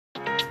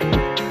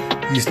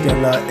You still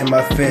not in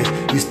my face.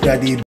 You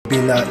steady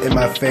being out in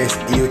my face.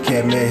 You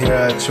came in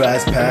here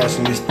trespass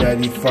and you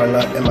steady front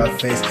up in my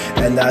face.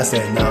 And I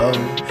said no.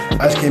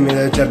 I just came in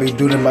here to be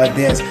doing my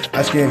dance. I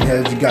just came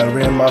here to got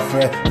rid of my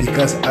friend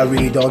because I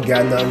really don't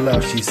got no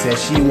love. She said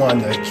she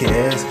wanna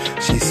kiss.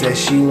 She said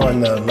she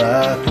wanna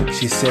love.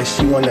 She said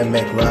she wanna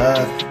make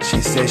love.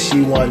 She said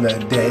she wanna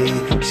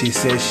date. She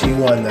said she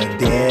wanna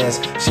dance.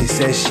 She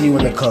said she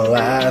wanna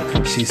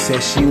collab. She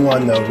said she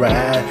wanna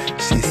ride.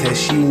 She said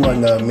she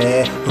want a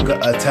man who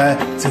got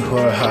attached to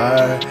her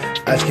heart.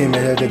 I just came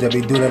in here to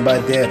be doing my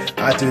dance.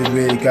 I just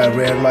really got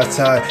rid of my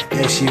time.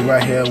 And she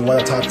right here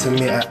wanna talk to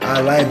me.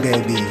 I like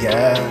baby,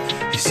 yeah.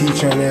 She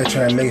trying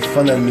to make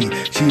fun of me.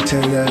 She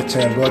trying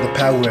to roll the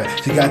power.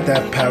 She got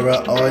that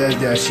power all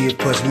there. She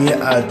pushed me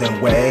out the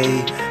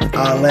way.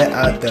 I let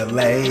out the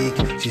lake.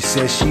 She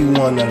said she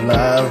wanna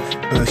love,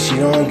 but she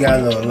don't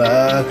got no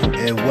love.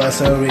 It was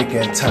so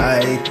freaking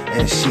tight,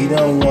 and she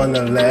don't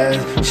wanna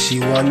let. She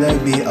wanna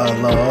be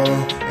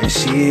alone, and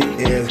she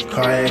is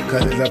crying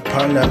cause it's a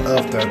partner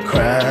of the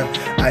crime.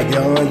 I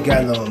don't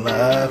got no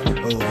love,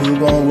 but who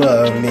gon'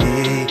 love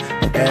me?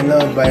 Ain't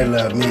nobody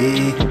love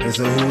me. And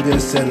so who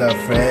this and a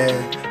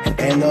friend?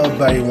 Ain't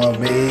nobody want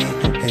me,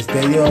 cause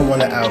they don't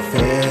want an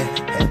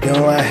outfit. And they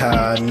don't like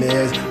how I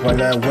miss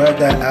when I wear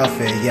that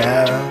outfit,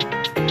 yeah.